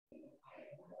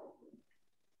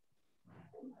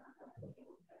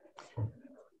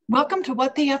Welcome to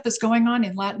What the F is Going On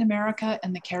in Latin America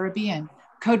and the Caribbean,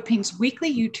 Code Pink's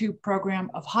weekly YouTube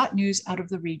program of hot news out of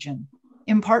the region.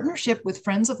 In partnership with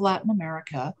Friends of Latin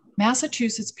America,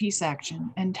 Massachusetts Peace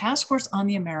Action, and Task Force on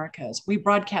the Americas, we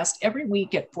broadcast every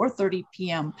week at 4:30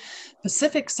 p.m.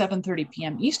 Pacific, 7:30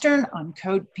 p.m. Eastern on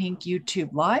Code Pink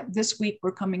YouTube Live. This week,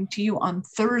 we're coming to you on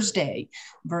Thursday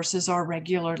versus our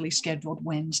regularly scheduled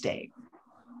Wednesday.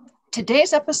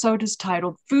 Today's episode is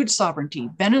titled Food Sovereignty,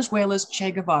 Venezuela's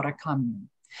Che Guevara Commune.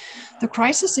 The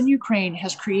crisis in Ukraine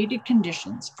has created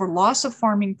conditions for loss of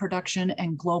farming production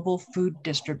and global food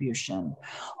distribution.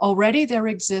 Already there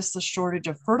exists a shortage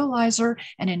of fertilizer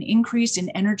and an increase in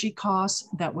energy costs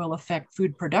that will affect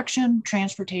food production,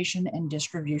 transportation, and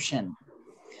distribution.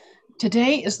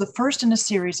 Today is the first in a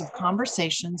series of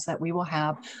conversations that we will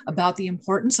have about the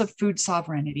importance of food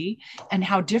sovereignty and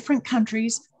how different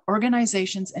countries,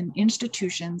 organizations, and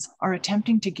institutions are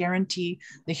attempting to guarantee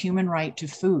the human right to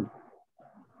food.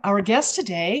 Our guests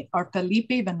today are Felipe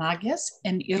Venaguez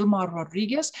and Ilmar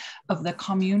Rodriguez of the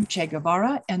Commune Che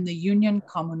Guevara and the Unión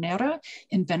Comunera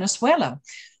in Venezuela.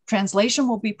 Translation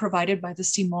will be provided by the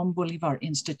Simón Bolívar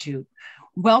Institute.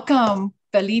 Welcome,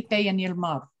 Felipe and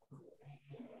Ilmar.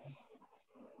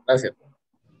 Gracias.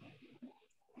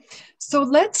 So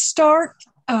let's start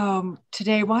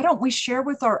today. Why don't we share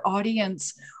with our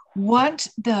audience what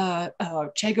the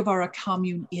Che Guevara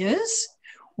Commune is,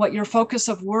 what your focus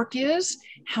of work is,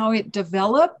 how it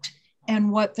developed,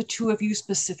 and what the two of you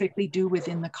specifically do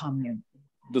within the commune.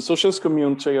 The Socialist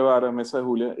Commune Che Guevara Mesa de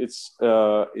Julia,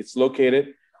 it's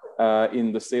located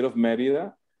in the state of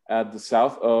Mérida at the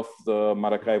south of the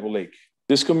Maracaibo Lake.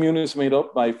 This commune is made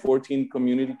up by 14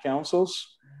 community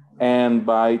councils and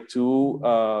by two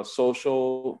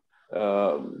social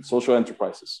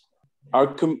enterprises.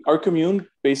 Our commune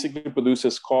basically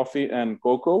produces coffee and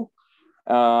cocoa,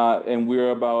 and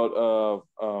we're about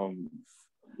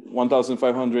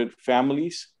 1,500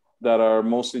 families that are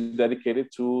mostly dedicated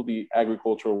to the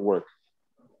agricultural work.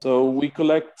 So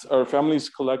our families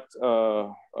collect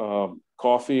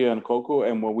coffee and cocoa,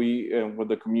 and what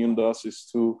the commune does is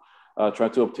to try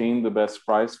to obtain the best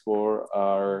price for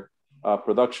our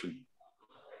production.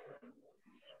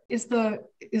 Is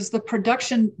the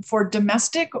production for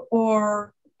domestic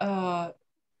or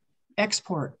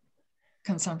export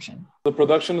consumption? The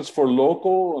production is for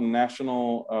local and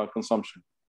national consumption.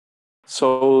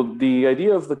 So the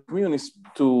idea of the commune is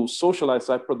to socialize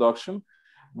that production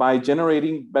by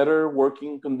generating better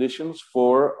working conditions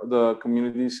for the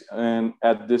communities and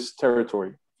at this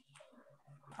territory.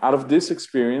 Out of this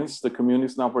experience, the commune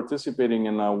is now participating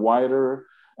in a wider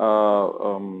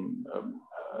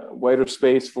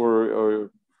space for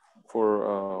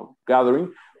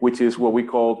gathering, which is what we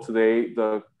call today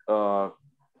the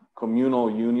communal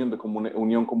union, the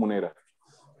Unión Comunera.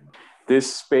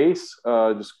 This space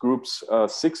just groups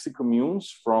 60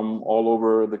 communes from all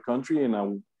over the country in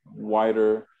a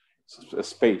wider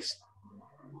space.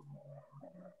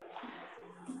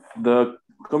 The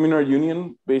communal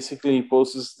union basically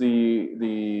poses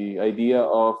the idea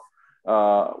of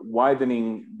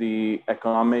widening the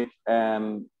economic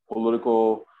and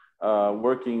political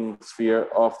working sphere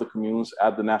of the communes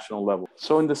at the national level.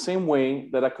 So in the same way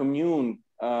that a commune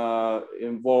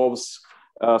involves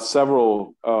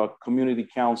several community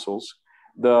councils,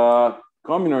 the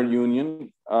communal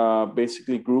union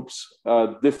basically groups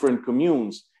different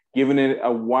communes, giving it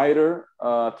a wider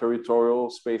territorial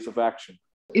space of action.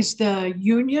 Is the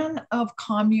union of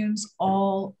communes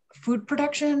all food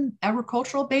production,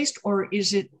 agricultural based, or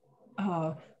is it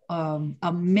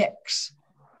a mix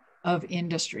of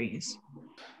industries?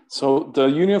 So the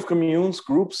Union of Communes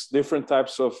groups different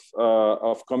types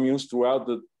of communes throughout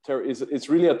it's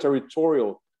really a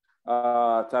territorial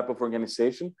type of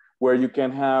organization where you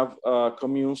can have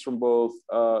communes from both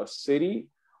city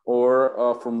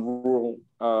or from rural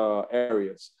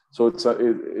areas. So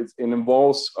it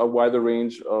involves a wider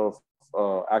range of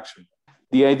action.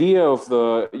 The idea of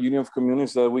the Union of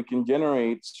Communes is that we can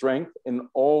generate strength in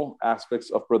all aspects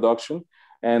of production,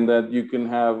 and that you can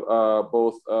have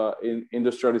both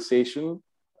industrialization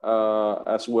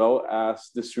as well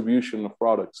as distribution of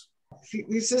products.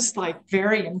 This is like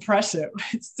very impressive.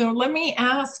 So let me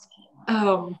ask,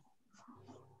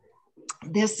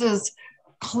 this is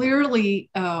clearly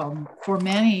for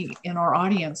many in our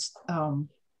audience,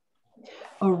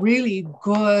 a really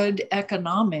good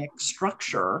economic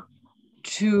structure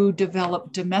to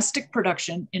develop domestic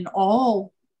production in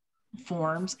all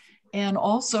forms. And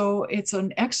also it's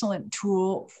an excellent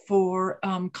tool for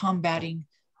combating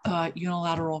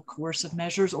unilateral coercive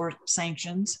measures or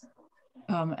sanctions,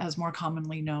 as more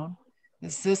commonly known.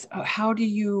 Is this how do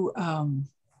you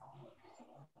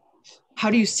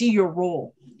see your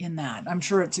role in that? I'm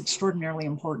sure it's extraordinarily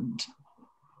important.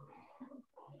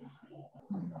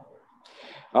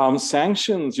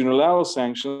 Sanctions, unilateral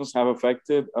sanctions, have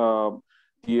affected the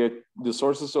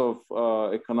sources of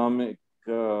economics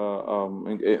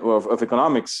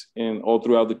in all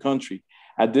throughout the country.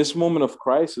 At this moment of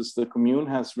crisis, the commune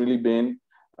has really been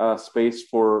a space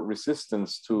for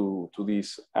resistance to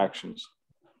these actions.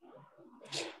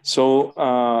 So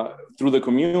through the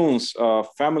communes,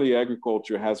 family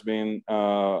agriculture has been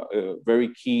very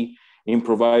key in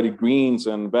providing greens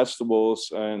and vegetables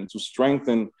and to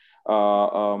strengthen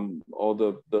all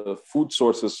the food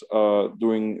sources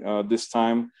during this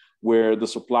time where the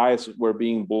supplies were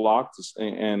being blocked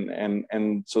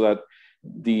and so that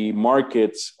the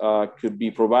markets could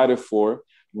be provided for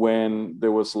when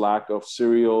there was lack of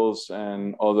cereals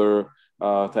and other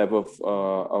type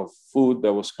of food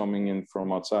that was coming in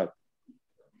from outside.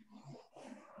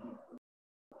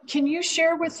 Can you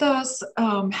share with us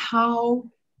how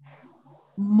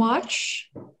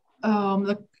much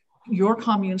your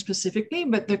commune specifically,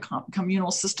 but the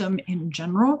communal system in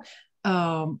general,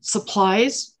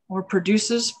 supplies or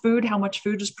produces food, how much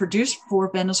food is produced for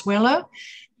Venezuela,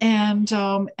 and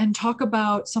talk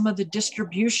about some of the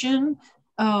distribution,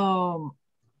 what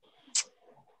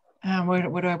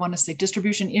do I want to say,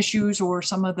 distribution issues, or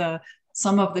some of the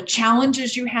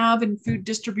challenges you have in food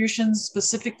distribution,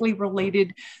 specifically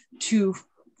related to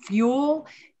fuel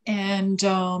and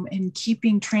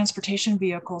keeping transportation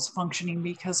vehicles functioning,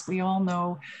 because we all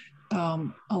know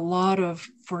a lot of,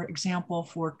 for example,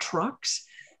 for trucks,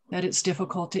 that it's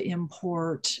difficult to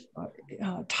import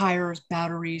tires,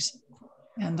 batteries,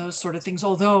 and those sort of things,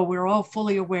 although we're all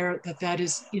fully aware that that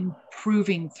is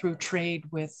improving through trade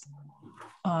with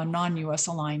non-US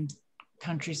aligned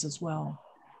countries as well.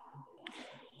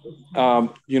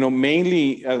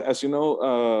 Mainly, as you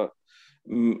know,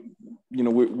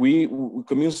 we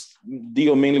communes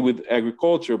deal mainly with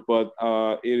agriculture, but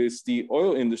it is the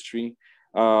oil industry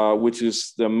which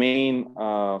is the main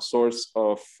source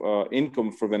of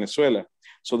income for Venezuela.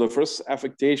 So the first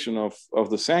affectation of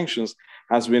the sanctions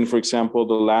has been, for example,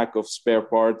 the lack of spare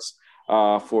parts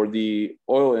for the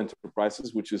oil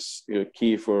enterprises, which is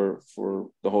key for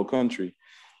the whole country.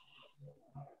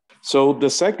 So the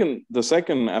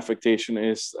second affectation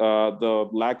is the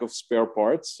lack of spare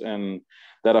parts, and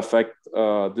that affect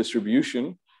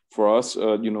distribution. For us,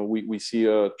 we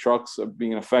see trucks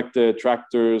being affected,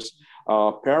 tractors,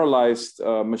 paralyzed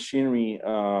machinery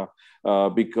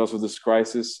because of this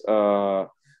crisis, or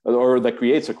that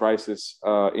creates a crisis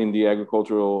in the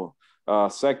agricultural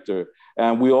sector.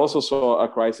 And we also saw a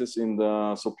crisis in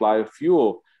the supply of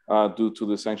fuel due to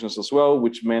the sanctions as well,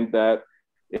 which meant that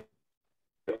it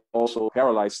also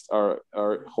paralyzed our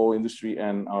whole industry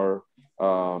and our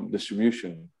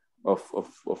distribution of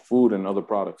food and other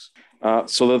products.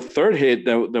 So the third hit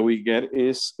that we get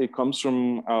it comes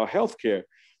from healthcare,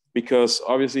 because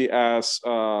obviously as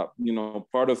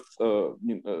part of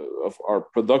our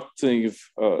productive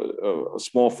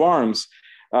small farms,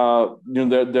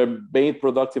 they're made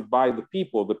productive by the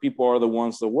people. The people are the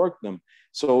ones that work them.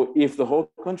 So if the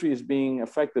whole country is being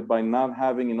affected by not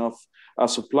having enough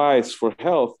supplies for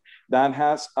health, that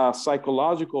has a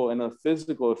psychological and a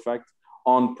physical effect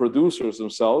on producers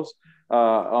themselves,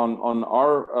 on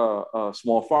our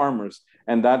small farmers,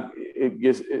 and that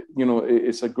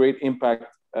it's a great impact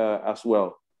as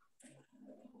well.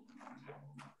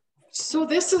 So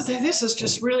this is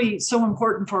just really so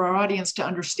important for our audience to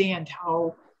understand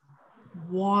how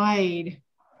wide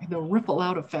the ripple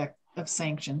out effect of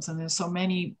sanctions, and there's so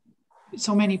many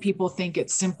people think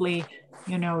it's simply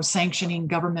sanctioning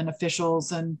government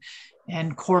officials and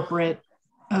corporate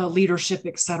leadership,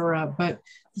 etc. But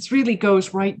this really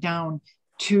goes right down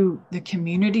to the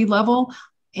community level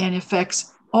and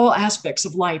affects all aspects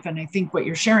of life. And I think what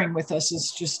you're sharing with us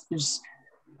is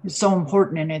so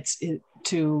important, and it's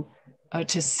to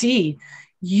see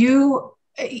you.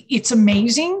 It's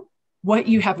amazing what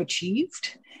you have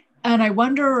achieved, and I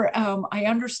wonder. I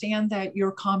understand that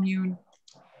your commune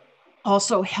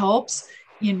also helps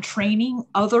in training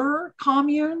other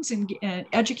communes and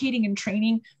educating and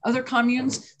training other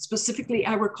communes, specifically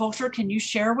agriculture. Can you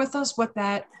share with us what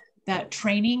that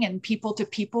training and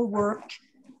people-to-people work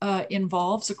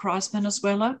involves across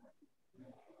Venezuela?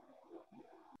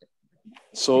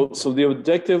 So the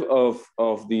objective of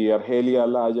the Argelia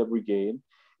Laya Brigade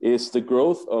is the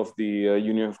growth of the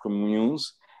Union of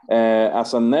Communes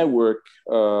as a network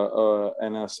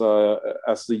and as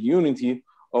the unity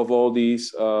of all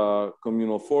these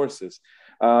communal forces.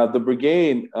 The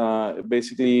brigade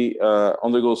basically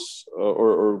undergoes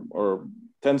or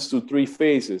tends to three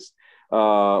phases: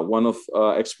 one of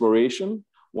exploration,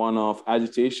 one of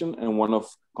agitation, and one of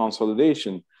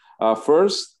consolidation.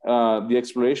 First, the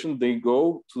exploration, they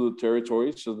go to the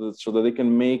territory so that they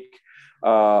can make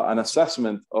an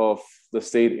assessment of the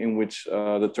state in which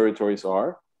the territories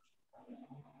are.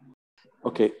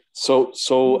 Okay, so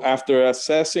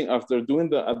after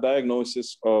doing a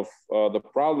diagnosis of the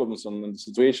problems and the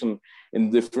situation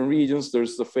in different regions,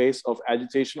 there's the phase of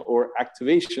agitation or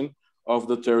activation of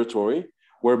the territory,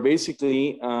 where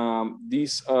basically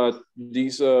these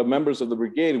members of the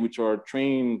brigade, which are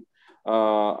trained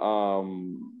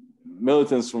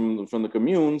militants from the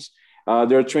communes,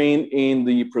 they're trained in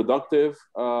the productive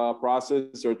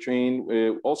process. They're trained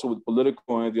also with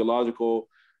political and ideological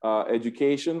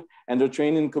education, and they're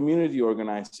trained in community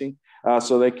organizing,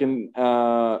 so they can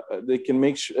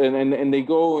make sure and they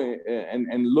go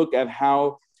and look at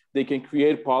how they can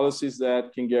create policies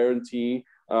that can guarantee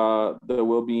the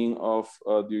well-being of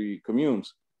the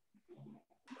communes.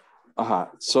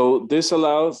 So this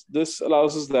allows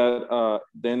us that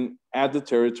then at the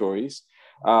territories,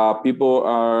 people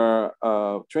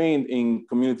are trained in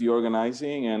community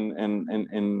organizing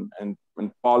and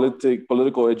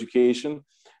political education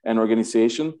and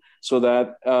organization, so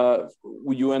that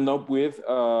you end up with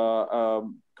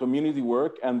community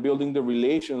work and building the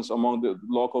relations among the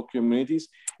local communities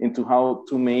into how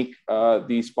to make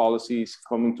these policies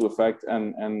come into effect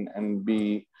and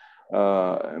be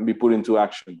put into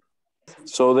action.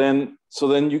 So that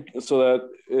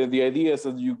the idea is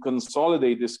that you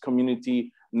consolidate this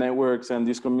community networks and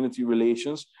these community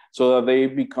relations so that they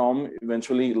become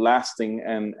eventually lasting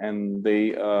and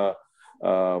they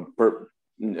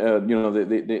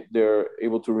they're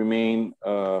able to remain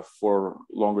for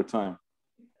longer time.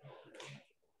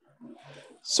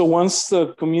 So once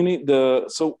the community,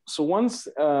 once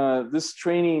this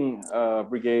training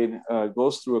brigade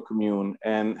goes through a commune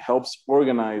and helps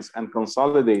organize and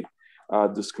consolidate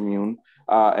this commune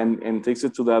and takes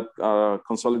it to that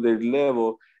consolidated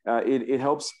level, it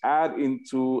helps add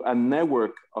into a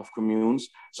network of communes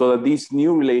so that these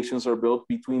new relations are built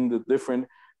between the different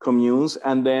communes,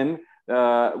 and then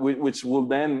which will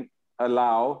then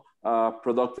allow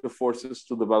productive forces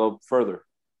to develop further.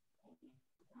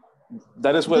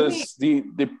 That is what is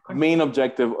the main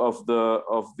objective of the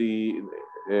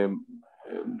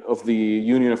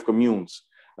Union of Communes.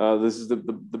 This is the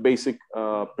basic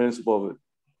principle of it.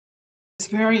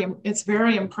 It's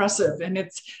very impressive, and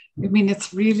it's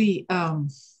really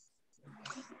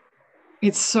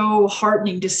it's so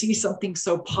heartening to see something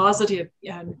so positive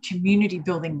and community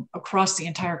building across the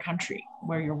entire country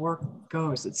where your work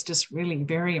goes. It's just really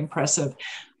very impressive.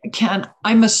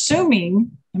 I'm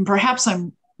assuming, and perhaps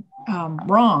I'm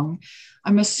wrong,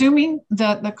 I'm assuming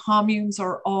that the communes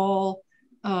are all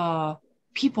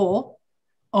people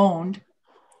owned,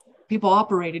 people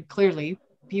operated, clearly.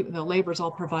 The labor is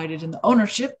all provided, and the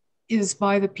ownership is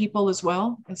by the people as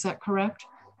well. Is that correct?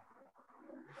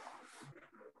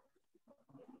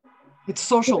 It's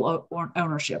social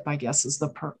ownership, I guess, is the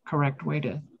correct way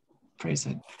to phrase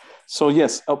it. So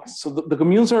yes, so the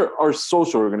communes are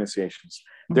social organizations.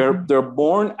 Mm-hmm. They're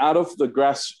born out of the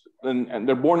and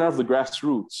they're born out of the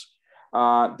grassroots.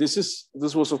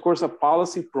 This was, of course, a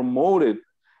policy promoted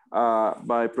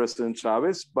by President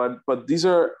Chavez, but these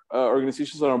are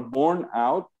organizations that are born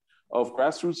out of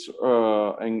grassroots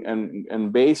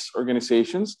and base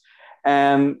organizations,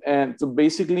 and to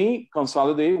basically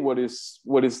consolidate what is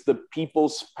the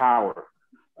people's power,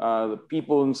 the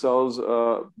people themselves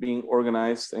being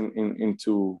organized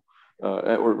into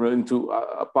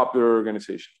a popular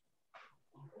organization.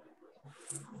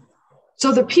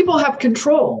 So the people have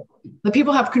control. The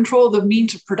people have control of the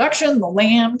means of production, the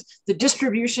land, the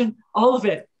distribution, all of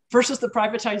it, versus the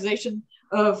privatization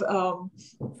of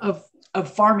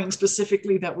farming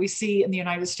specifically that we see in the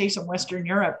United States and Western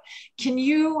Europe. Can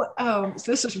you,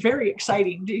 this is very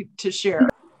exciting to share.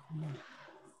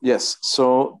 Yes,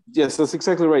 so yes, that's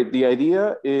exactly right. The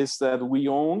idea is that we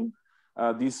own,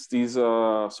 these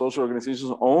social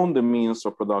organizations own the means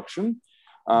of production,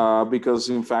 because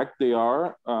in fact they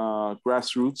are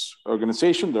grassroots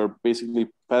organizations. They're basically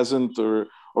peasant or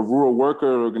rural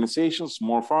worker organizations,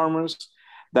 small farmers,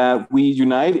 that we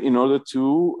unite in order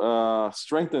to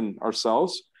strengthen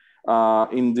ourselves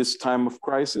in this time of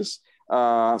crisis,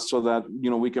 so that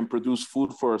we can produce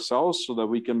food for ourselves, so that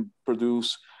we can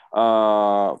produce,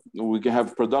 we can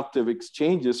have productive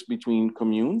exchanges between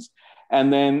communes.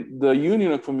 And then the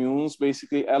Union of Communes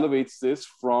basically elevates this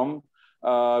from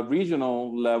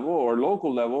regional level or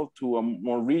local level to a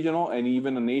more regional and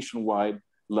even a nationwide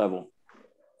level.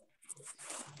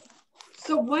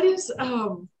 So what is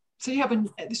so you have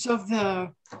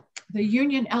the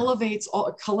union elevates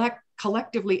all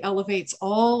collectively elevates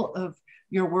all of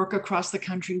your work across the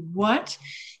country. What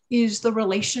is the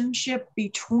relationship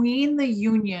between the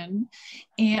union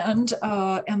and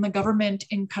the government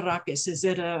in Caracas? Is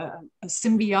it a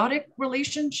symbiotic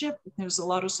relationship? There's a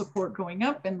lot of support going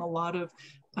up and a lot of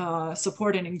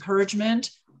support and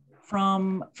encouragement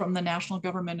from the national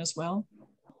government as well.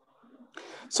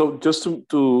 So just to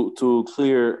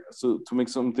make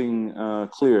something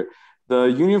clear, the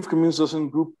Union of Communes doesn't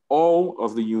group all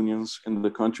of the unions in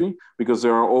the country, because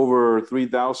there are over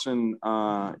 3,000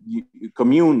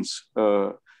 communes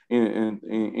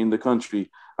in the country.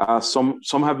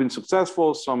 Some have been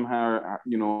successful, some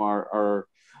are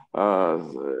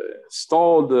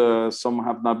stalled, some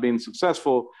have not been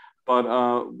successful, but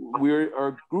we're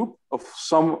a group of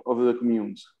some of the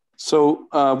communes. So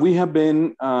we have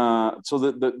been, so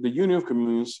the Union of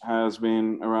Communes has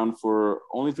been around for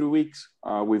only 3 weeks.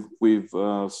 We've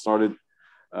started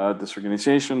this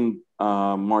organization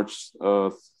March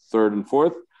 3rd and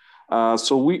 4th.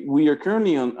 So we are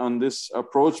currently on this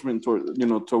approachment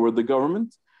toward the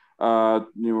government,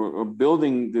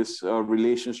 building this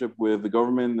relationship with the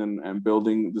government and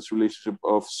building this relationship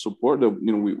of support.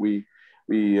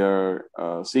 We are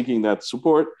seeking that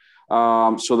support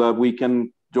so that we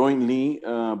can jointly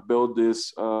build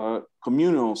this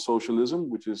communal socialism,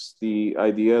 which is the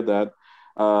idea that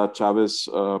Chavez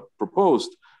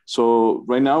proposed. So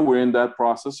right now we're in that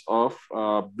process of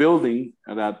building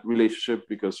that relationship,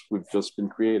 because we've just been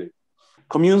created.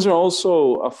 Communes are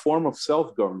also a form of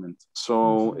self-government.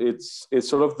 So it's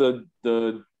sort of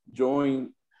the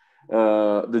joining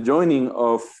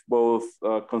of both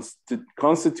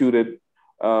constituted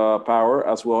power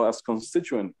as well as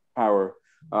constituent power,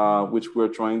 which we're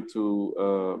trying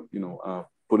to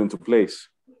put into place.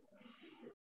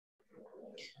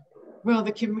 Well,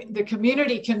 the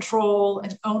community control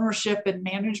and ownership and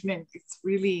management, it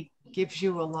really gives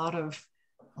you a lot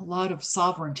of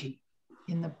sovereignty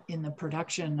in the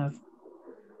production of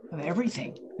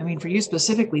everything. I mean, for you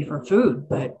specifically for food,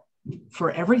 but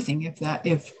for everything,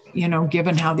 if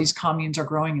given how these communes are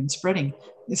growing and spreading,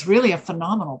 it's really a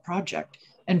phenomenal project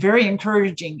and very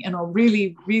encouraging, and a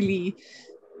really, really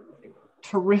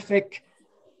terrific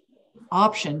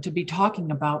option to be talking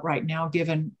about right now,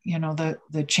 given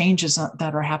the changes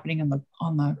that are happening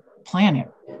on the planet,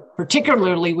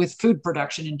 particularly with food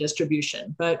production and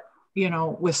distribution, but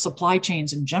with supply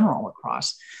chains in general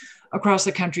across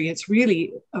the country. It's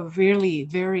really a really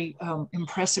very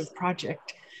impressive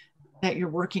project that you're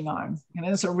working on, and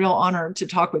it's a real honor to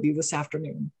talk with you this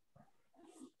afternoon.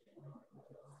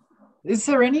 Is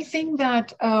there anything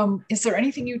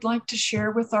you'd like to share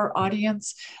with our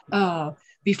audience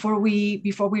before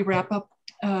we wrap up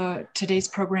today's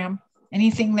program?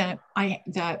 Anything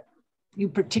that you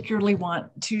particularly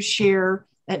want to share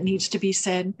that needs to be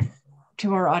said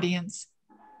to our audience?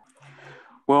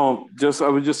 Well, I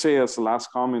would just say as a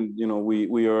last comment,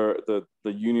 we are the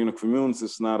Union of Communes.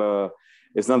 It's not an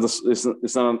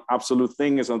absolute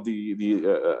thing. It's not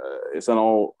it's not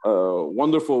all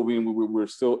wonderful. We're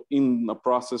still in the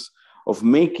process of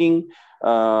making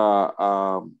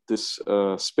this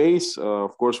space.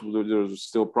 Of course, there's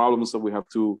still problems that we have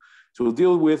to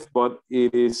deal with, but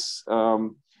it is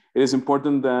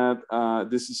important that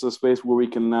this is a space where we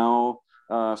can now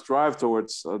strive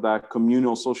towards that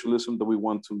communal socialism that we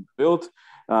want to build.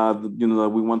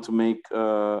 That we want to make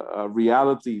a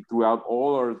reality throughout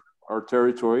all our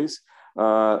territories,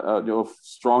 of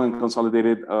strong and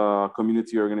consolidated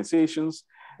community organizations,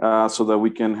 so that we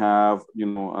can have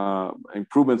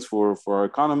improvements for our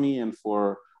economy and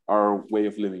for our way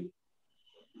of living.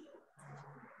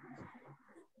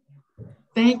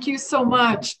 Thank you so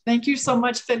much. Thank you so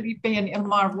much, Felipe and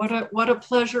Ilmar. What a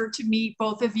pleasure to meet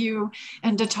both of you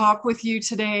and to talk with you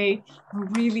today.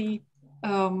 Really,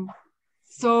 I'm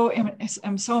so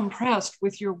impressed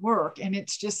with your work, and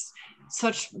it's just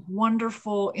such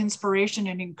wonderful inspiration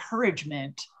and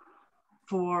encouragement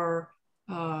for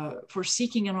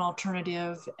seeking an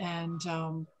alternative, and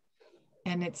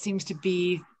it seems to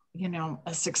be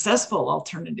a successful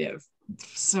alternative.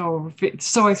 So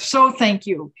thank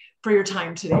you for your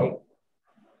time today.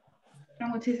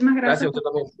 Muchísimas gracias.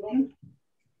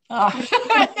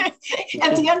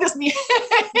 And the youngest me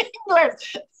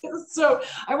English. So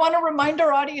I want to remind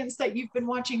our audience that you've been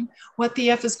watching What the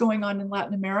F is Going On in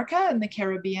Latin America and the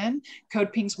Caribbean,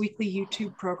 Code Pink's weekly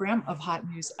YouTube program of hot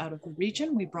news out of the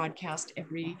region. We broadcast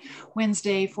every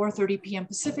Wednesday, 4:30 p.m.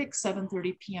 Pacific,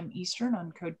 7:30 p.m. Eastern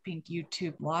on Code Pink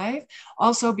YouTube Live.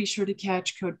 Also, be sure to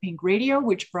catch Code Pink Radio,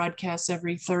 which broadcasts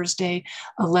every Thursday,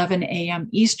 11 a.m.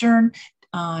 Eastern,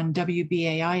 on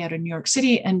WBAI out of New York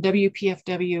City and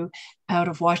WPFW out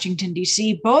of Washington,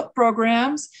 D.C. Both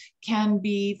programs can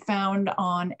be found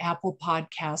on Apple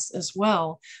Podcasts as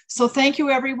well. So thank you,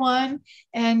 everyone,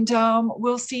 and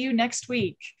we'll see you next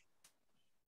week.